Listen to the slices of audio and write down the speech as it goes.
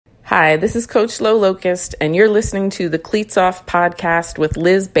Hi, this is Coach Lori Locust, and you're listening to the Cleats Off podcast with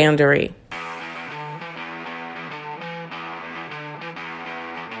Liz Bhandari.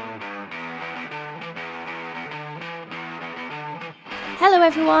 Hello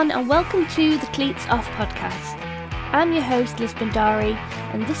everyone, and welcome to the Cleats Off podcast. I'm your host Liz Bhandari,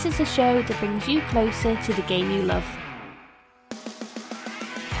 and this is a show that brings you closer to the game you love.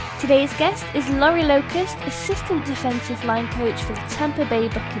 Today's guest is Lori Locust, Assistant Defensive Line Coach for the Tampa Bay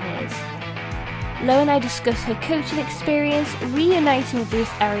Buccaneers. Lo and I discuss her coaching experience, reuniting with the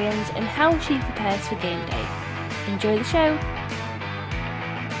Arians, and how she prepares for game day. Enjoy the show.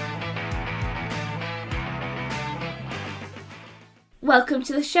 Welcome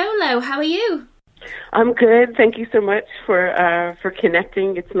to the show, Lo. How are you? I'm good. Thank you so much for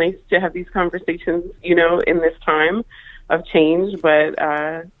connecting. It's nice to have these conversations, in this time of change. But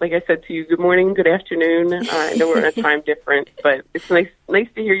like I said to you, good morning, good afternoon. I know we're in a time difference, but it's nice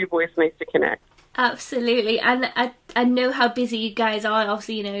to hear your voice, nice to connect. Absolutely. And I know how busy you guys are,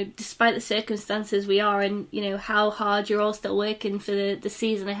 obviously, despite the circumstances we are, and, how hard you're all still working for the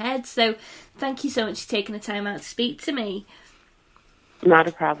season ahead. So thank you so much for taking the time out to speak to me. Not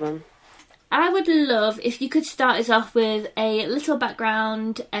a problem. I would love if you could start us off with a little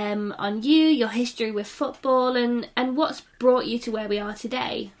background on you, your history with football, and what's brought you to where we are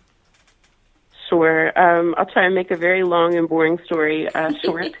today. Sure. I'll try and make a very long and boring story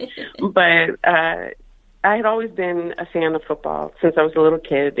short. But I had always been a fan of football since I was a little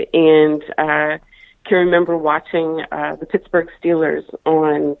kid, and I can remember watching the Pittsburgh Steelers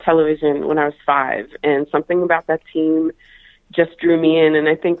on television when I was 5, and something about that team just drew me in. And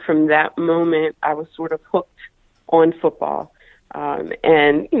I think from that moment, I was sort of hooked on football.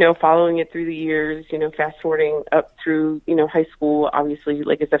 And, following it through the years, fast forwarding up through, high school, obviously,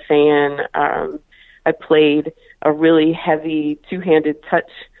 like as a fan, I played a really heavy two-handed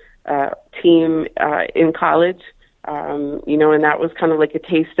touch team in college, and that was kind of like a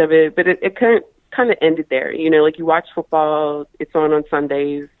taste of it. But it kind of ended there. Like you watch football, it's on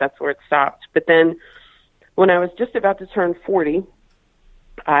Sundays, that's where it stopped. But then when I was just about to turn 40,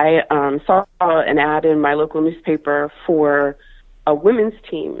 I saw an ad in my local newspaper for a women's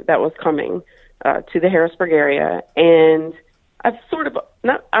team that was coming to the Harrisburg area. And I've sort of,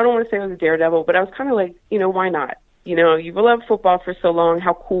 I don't want to say I was a daredevil, but I was kind of like, why not? You've loved football for so long.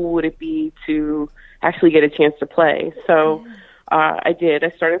 How cool would it be to actually get a chance to play? So I did.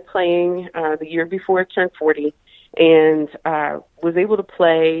 I started playing the year before I turned 40 and was able to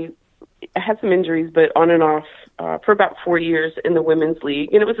play. I had some injuries, but on and off for about 4 years in the women's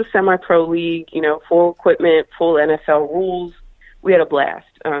league. And it was a semi-pro league, full equipment, full NFL rules. We had a blast.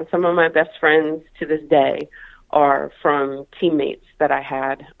 Some of my best friends to this day are from teammates that I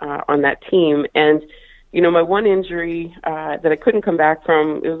had on that team. And, my one injury that I couldn't come back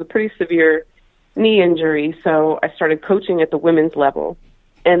from, it was a pretty severe knee injury. So I started coaching at the women's level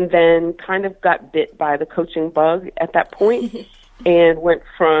and then kind of got bit by the coaching bug at that point and went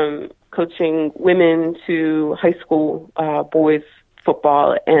from coaching women to high school boys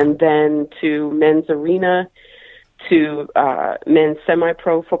football, and then to men's arena, to men's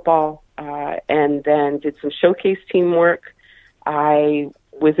semi-pro football, and then did some showcase teamwork. I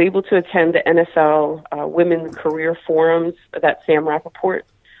was able to attend the NFL Women's Career Forums that Sam Rappaport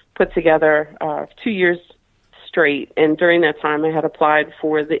put together 2 years straight, and during that time I had applied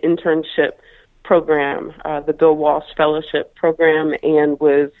for the internship program, the Bill Walsh Fellowship program, and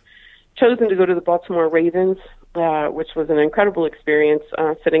was chosen to go to the Baltimore Ravens, which was an incredible experience,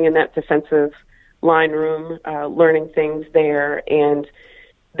 sitting in that defensive line room, learning things there. And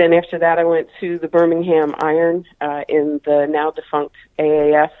then after that, I went to the Birmingham Iron in the now defunct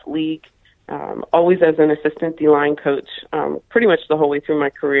AAF league, always as an assistant D-line coach, pretty much the whole way through my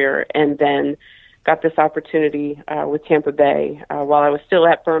career. And then got this opportunity with Tampa Bay while I was still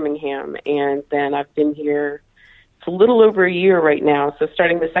at Birmingham. And then I've been here, it's a little over a year right now. So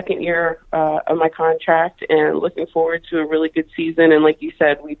starting the second year of my contract and looking forward to a really good season. And like you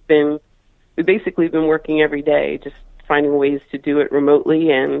said, we've basically been working every day, just finding ways to do it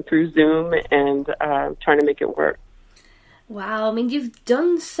remotely and through Zoom and trying to make it work. Wow, I mean, you've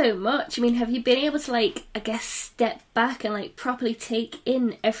done so much. I mean, have you been able to, step back and, properly take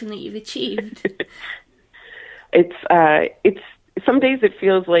in everything that you've achieved? It's some days it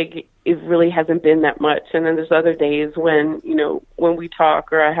feels like it really hasn't been that much. And then there's other days when, when we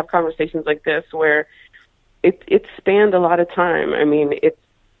talk or I have conversations like this where it spanned a lot of time. I mean,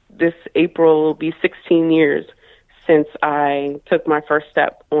 this April will be 16 years since I took my first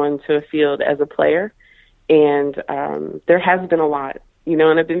step onto a field as a player. And there has been a lot,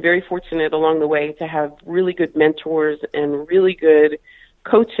 and I've been very fortunate along the way to have really good mentors and really good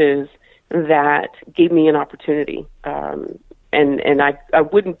coaches that gave me an opportunity. And I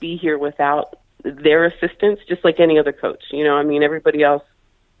wouldn't be here without their assistance, just like any other coach. I mean, everybody else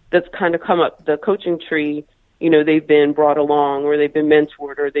that's kind of come up the coaching tree, they've been brought along, or they've been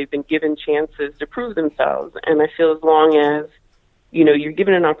mentored, or they've been given chances to prove themselves. And I feel as long as, you're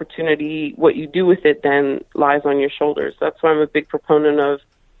given an opportunity, what you do with it then lies on your shoulders. That's why I'm a big proponent of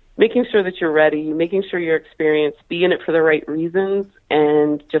making sure that you're ready, making sure you're experienced, be in it for the right reasons,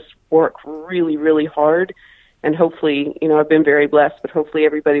 and just work really, really hard. And hopefully, I've been very blessed, but hopefully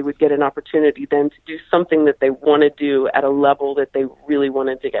everybody would get an opportunity then to do something that they want to do at a level that they really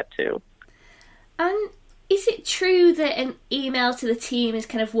wanted to get to. And is it true that an email to the team is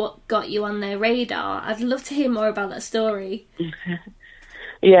kind of what got you on their radar? I'd love to hear more about that story.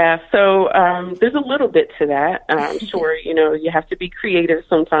 Yeah, so there's a little bit to that. I'm sure, you have to be creative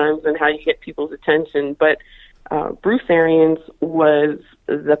sometimes in how you get people's attention. But Bruce Arians was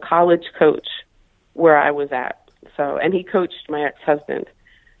the college coach where I was at. And he coached my ex-husband.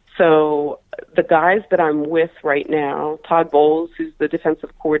 So the guys that I'm with right now, Todd Bowles, who's the defensive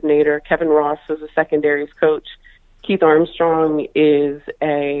coordinator, Kevin Ross is a secondaries coach, Keith Armstrong is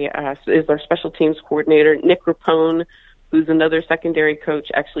our special teams coordinator, Nick Rapone, who's another secondary coach,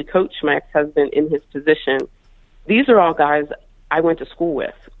 actually coached my ex-husband in his position. These are all guys I went to school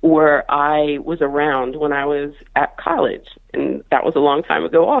with, or I was around when I was at college, and that was a long time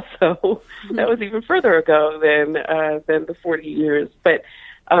ago also. That was even further ago than the 40 years. But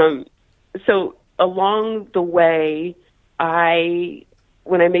so along the way,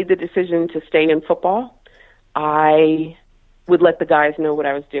 when I made the decision to stay in football, I would let the guys know what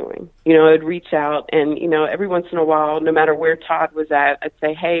I was doing. I'd reach out, and, every once in a while, no matter where Todd was at, I'd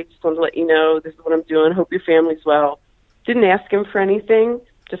say, hey, just wanted to let you know, this is what I'm doing. Hope your family's well. Didn't ask him for anything,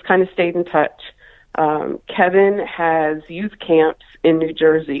 just kind of stayed in touch. Kevin has youth camps in New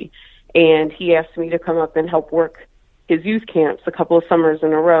Jersey, and he asked me to come up and help work his youth camps a couple of summers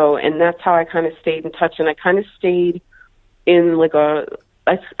in a row, and that's how I kind of stayed in touch, and I kind of stayed in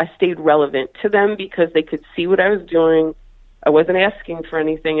I stayed relevant to them because they could see what I was doing. I wasn't asking for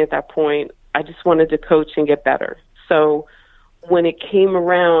anything at that point. I just wanted to coach and get better. So when it came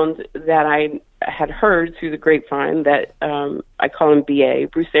around that I had heard through the grapevine that I call him BA,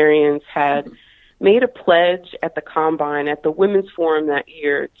 Bruce Arians had made a pledge at the Combine, at the Women's Forum that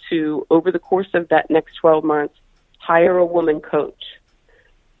year, to, over the course of that next 12 months, hire a woman coach.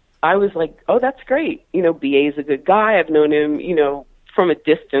 I was like, oh, that's great. BA's a good guy. I've known him, from a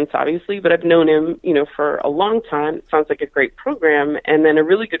distance, obviously, but I've known him, for a long time. It sounds like a great program. And then a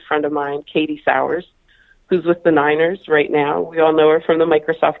really good friend of mine, Katie Sowers, who's with the Niners right now. We all know her from the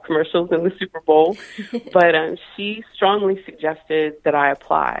Microsoft commercials in the Super Bowl. But she strongly suggested that I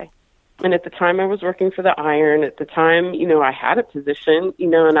apply. And at the time I was working for the Iron. At the time, I had a position,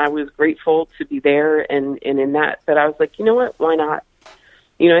 and I was grateful to be there and in that. But I was like, you know what, why not?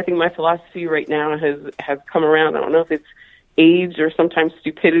 I think my philosophy right now has come around. I don't know if it's age or sometimes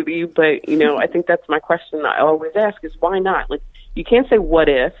stupidity, but, I think that's my question I always ask is why not? Like, you can't say what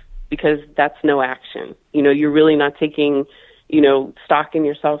if, because that's no action. You're really not taking, stock in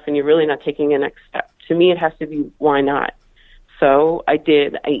yourself, and you're really not taking a next step. To me, it has to be why not? So I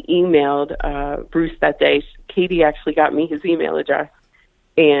did. I emailed Bruce that day. Katie actually got me his email address,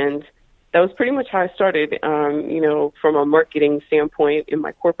 and that was pretty much how I started, from a marketing standpoint in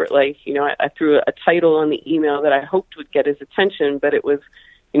my corporate life. I threw a title on the email that I hoped would get his attention, but it was,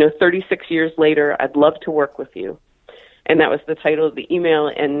 36 years later, I'd love to work with you. And that was the title of the email.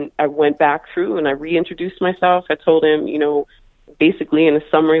 And I went back through and I reintroduced myself. I told him, basically in a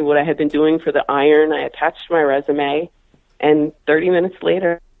summary what I had been doing for the Iron. I attached my resume, and 30 minutes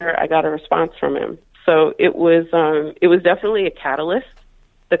later, I got a response from him. So it was definitely a catalyst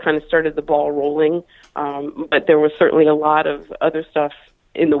that kind of started the ball rolling. But there was certainly a lot of other stuff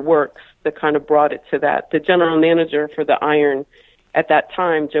in the works that kind of brought it to that. The general manager for the Iron at that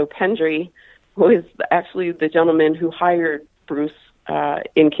time, Joe Pendry, who is actually the gentleman who hired Bruce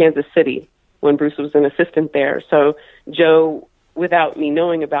in Kansas City when Bruce was an assistant there. So Joe, without me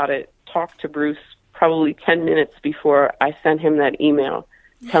knowing about it, talked to Bruce probably 10 minutes before I sent him that email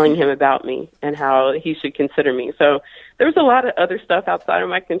telling him about me and how he should consider me. So there was a lot of other stuff outside of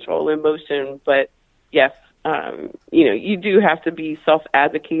my control in motion, but yes, you do have to be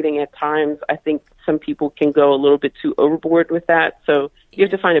self-advocating at times. I think some people can go a little bit too overboard with that. So you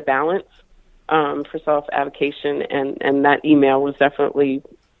have to find a balance for self-advocation, and that email was definitely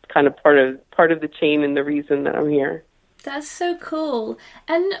kind of part of the chain and the reason that I'm here. That's so cool.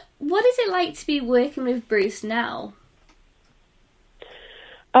 And what is it like to be working with Bruce now?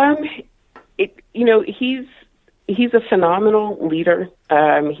 He's a phenomenal leader.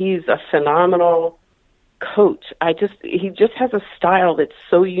 He's a phenomenal coach. He just has a style that's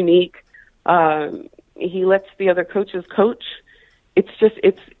so unique. He lets the other coaches coach.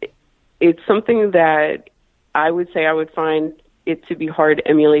 It's something that I would say I would find it to be hard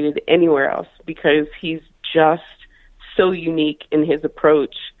emulated anywhere else, because he's just so unique in his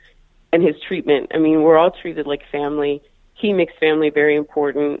approach and his treatment. I mean, we're all treated like family. He makes family very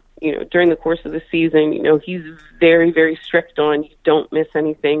important. You know, during the course of the season, you know, he's very, very strict on, you don't miss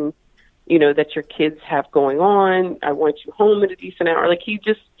anything, you know, that your kids have going on. I want you home at a decent hour. Like, he's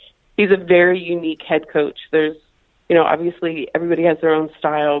a very unique head coach. There's, you know, obviously everybody has their own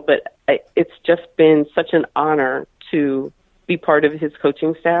style, but it's just been such an honor to be part of his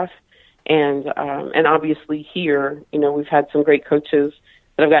coaching staff. And obviously here, you know, we've had some great coaches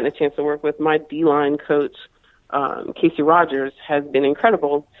that I've gotten a chance to work with. My D-line coach, Casey Rogers, has been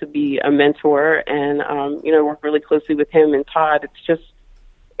incredible to be a mentor, and, you know, work really closely with him and Todd.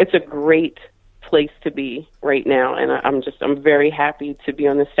 It's a great place to be right now. And I'm very happy to be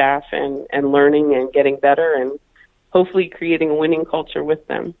on the staff and learning and getting better and hopefully creating a winning culture with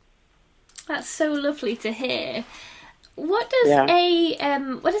them. That's so lovely to hear. What does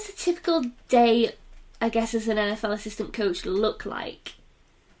a typical day, I guess, as an NFL assistant coach look like?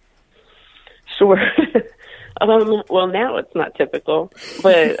 Sure. Well, now it's not typical,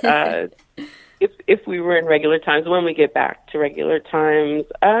 but if we were in regular times, when we get back to regular times,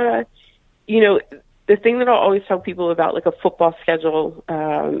 you know, the thing that I'll always tell people about, like, a football schedule,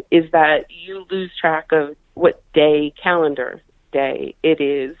 is that you lose track of what calendar day it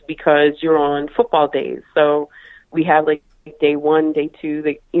is, because you're on football days. So we have, like, day 1, day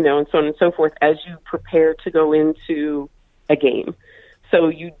 2, you know, and so on and so forth, as you prepare to go into a game. So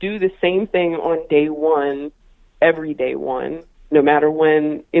you do the same thing on day 1, every day 1, no matter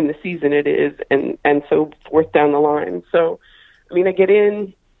when in the season it is, and so forth down the line. So, I mean, I get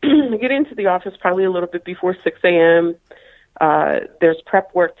into the office probably a little bit before 6 a.m. There's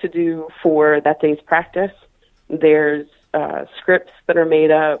prep work to do for that day's practice. There's scripts that are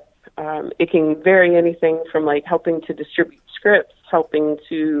made up. It can vary anything from, like, helping to distribute scripts, helping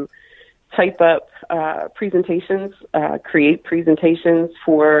to type up presentations, create presentations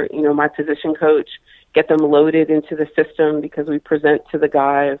for, you know, my position coach, get them loaded into the system because we present to the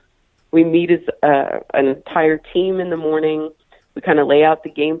guys. We meet as an entire team in the morning. We kind of lay out the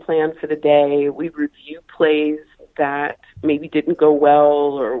game plan for the day. We review plays that maybe didn't go well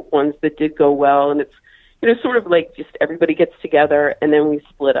or ones that did go well. And it's, you know, sort of like just everybody gets together and then we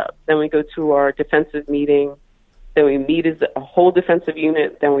split up. Then we go to our defensive meeting. Then we meet as a whole defensive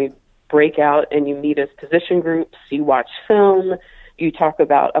unit. Then we break out and you meet as position groups. You watch film. You talk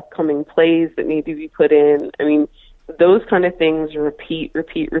about upcoming plays that need to be put in. I mean, those kind of things repeat.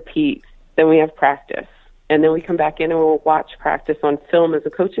 Then we have practice. And then we come back in and we'll watch practice on film as a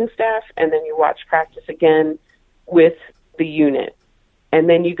coaching staff. And then you watch practice again with the unit. And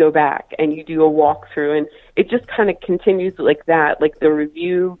then you go back and you do a walkthrough. And it just kind of continues like that. Like the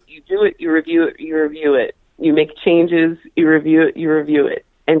review, you do it, you review it, you review it. You make changes, you review it, you review it.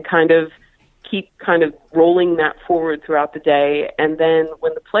 And kind of keep kind of rolling that forward throughout the day. And then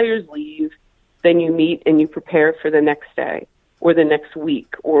when the players leave, then you meet and you prepare for the next day or the next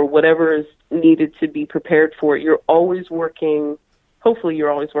week or whatever is needed to be prepared for. You're always working, hopefully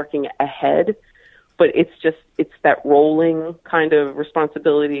you're always working ahead, but it's that rolling kind of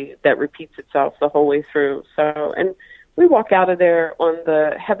responsibility that repeats itself the whole way through. So, and we walk out of there on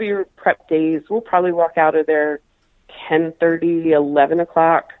the heavier prep days. We'll probably walk out of there 10:30, 11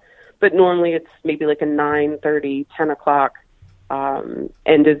 o'clock. But normally it's maybe like a 9:30, 10 o'clock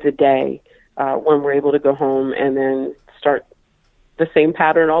end of the day when we're able to go home and then start the same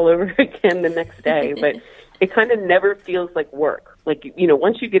pattern all over again the next day. But it kind of never feels like work. Like, you know,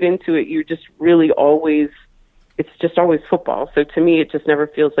 once you get into it, you're just really always, it's just always football. So to me, it just never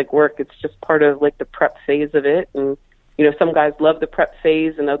feels like work. It's just part of like the prep phase of it. And, you know, some guys love the prep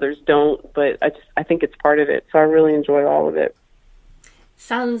phase and others don't, but I think it's part of it. So I really enjoy all of it.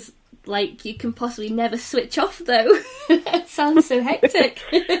 Sounds like you can possibly never switch off, though. It sounds so hectic.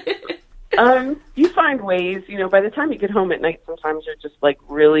 You find ways, you know, by the time you get home at night, sometimes you're just like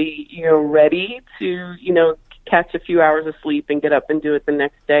really, you know, ready to, you know, catch a few hours of sleep and get up and do it the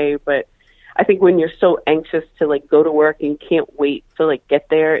next day. But I think when you're so anxious to like go to work and you can't wait to like get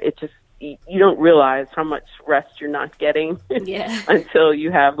there, it just, you don't realize how much rest you're not getting until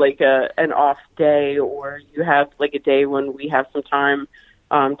you have like an off day or you have like a day when we have some time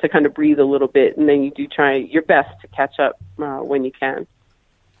to kind of breathe a little bit, and then you do try your best to catch up when you can.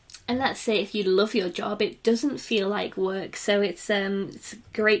 And that's it. If you love your job, it doesn't feel like work. So it's a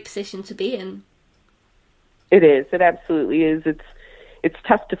great position to be in. It is. It absolutely is. it's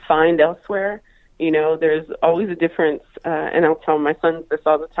tough to find elsewhere. There's always a difference, and I'll tell my sons this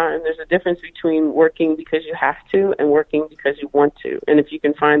all the time. There's a difference between working because you have to and working because you want to. And if you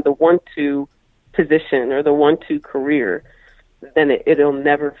can find the want-to position or the want-to career, then it'll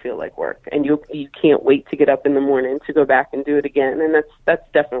never feel like work. And you can't wait to get up in the morning to go back and do it again. And that's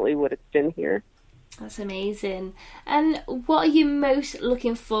definitely what it's been here. That's amazing. And what are you most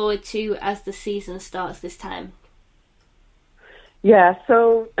looking forward to as the season starts this time? Yeah,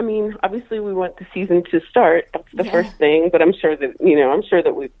 so obviously we want the season to start. That's the first thing, but I'm sure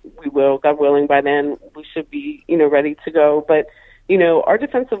that we will. God willing, by then we should be ready to go. But our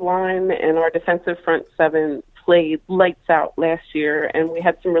defensive line and our defensive front seven played lights out last year, and we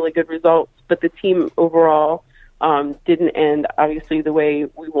had some really good results. But the team overall didn't end obviously the way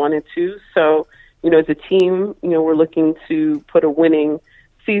we wanted to. So as a team, we're looking to put a winning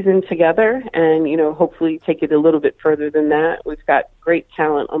season together and, hopefully take it a little bit further than that. We've got great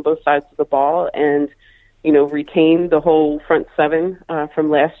talent on both sides of the ball and, retain the whole front seven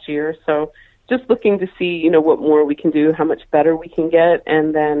from last year. So just looking to see, what more we can do, how much better we can get,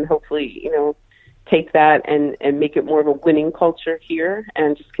 and then hopefully, take that and make it more of a winning culture here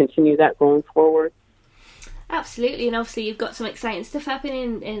and just continue that going forward. Absolutely, and obviously you've got some exciting stuff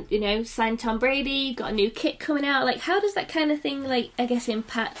happening, and signed Tom Brady, you've got a new kit coming out. Like, how does that kind of thing,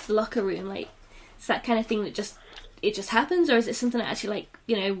 impact the locker room? Like, is that kind of thing that just happens, or is it something that actually,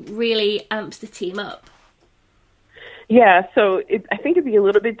 really amps the team up? Yeah, so I think it'd be a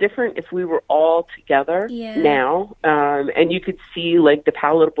little bit different if we were all together now, and you could see, the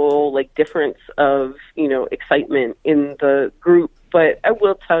palatable, difference of, excitement in the group. But I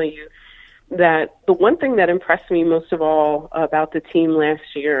will tell you that the one thing that impressed me most of all about the team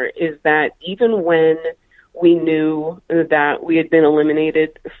last year is that even when we knew that we had been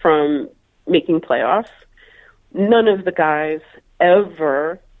eliminated from making playoffs, none of the guys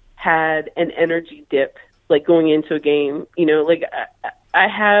ever had an energy dip, going into a game. I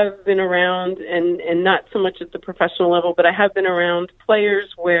have been around, and not so much at the professional level, but I have been around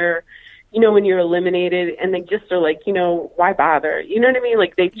players where, when you're eliminated and they just are why bother? You know what I mean?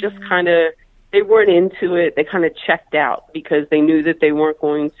 They just they weren't into it. They kind of checked out because they knew that they weren't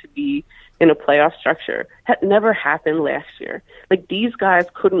going to be in a playoff structure. That never happened last year. These guys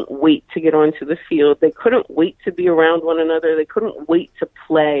couldn't wait to get onto the field. They couldn't wait to be around one another. They couldn't wait to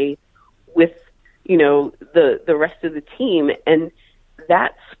play with, the rest of the team. And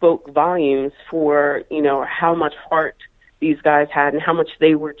that spoke volumes for, how much heart these guys had and how much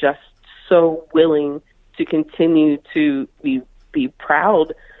they were just so willing to continue to be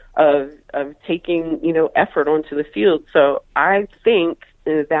proud of taking, effort onto the field. So I think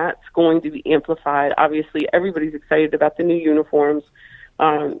that's going to be amplified. Obviously, everybody's excited about the new uniforms.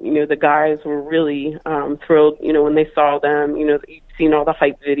 The guys were really thrilled, when they saw them. You've seen all the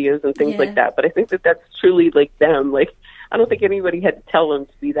hype videos and things like that. But I think that that's truly them. I don't think anybody had to tell them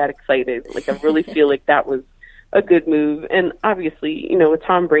to be that excited. I really feel like that was a good move. And obviously, with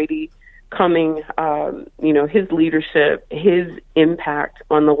Tom Brady coming, his leadership, his impact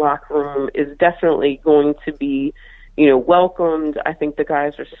on the locker room is definitely going to be, welcomed. I think the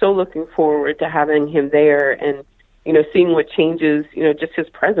guys are so looking forward to having him there and, seeing what changes, just his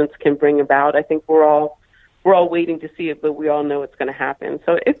presence can bring about. I think we're all waiting to see it, but we all know it's going to happen.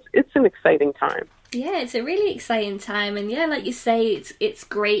 So it's an exciting time. Yeah, it's a really exciting time. And like you say, it's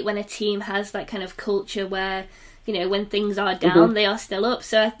great when a team has that kind of culture where, when things are down, they are still up.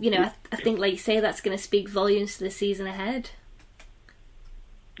 So, I think, like you say, that's going to speak volumes to the season ahead.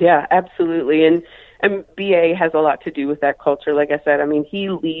 Yeah, absolutely. And BA has a lot to do with that culture. Like I said, he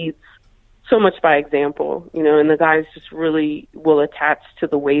leads so much by example, and the guys just really will attach to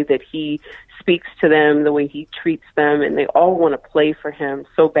the way that he speaks to them, the way he treats them, and they all want to play for him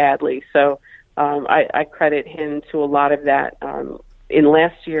so badly. So I credit him to a lot of that in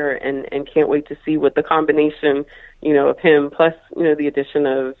last year, and can't wait to see what the combination, of him plus, the addition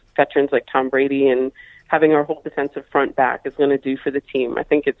of veterans like Tom Brady and having our whole defensive front back is going to do for the team. I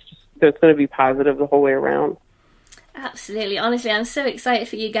think it's going to be positive the whole way around. Absolutely. Honestly, I'm so excited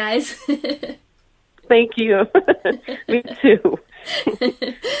for you guys. Thank you. Me too.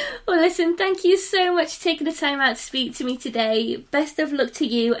 Well, listen, thank you so much for taking the time out to speak to me today. Best of luck to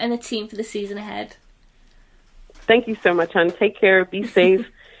you and the team for the season ahead. Thank you so much, hon. Take care. Be safe.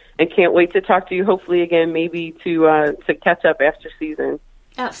 And can't wait to talk to you, hopefully again, maybe to catch up after season.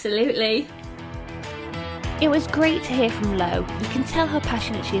 Absolutely. It was great to hear from Lo. You can tell how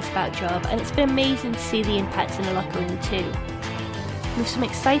passionate she is about job, and it's been amazing to see the impact in the locker room too. With some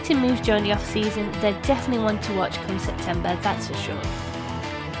exciting moves during the off-season, they're definitely one to watch come September, that's for sure.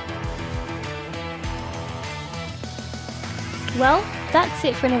 Well, That's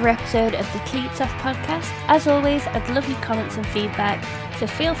it for another episode of the Cleats Off podcast. As always, I'd love your comments and feedback, so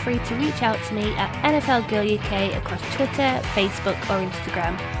feel free to reach out to me at NFL Girl UK across Twitter, Facebook or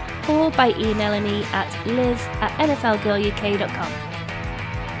Instagram, or by emailing me at liz@nflgirluk.com.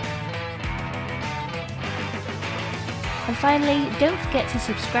 And finally, don't forget to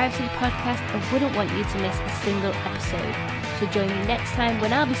subscribe to the podcast. I wouldn't want you to miss a single episode. So join me next time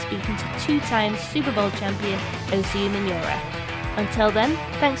when I'll be speaking to two-time Super Bowl champion Osi Umenyiora. Until then,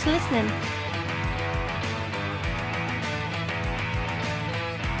 thanks for listening.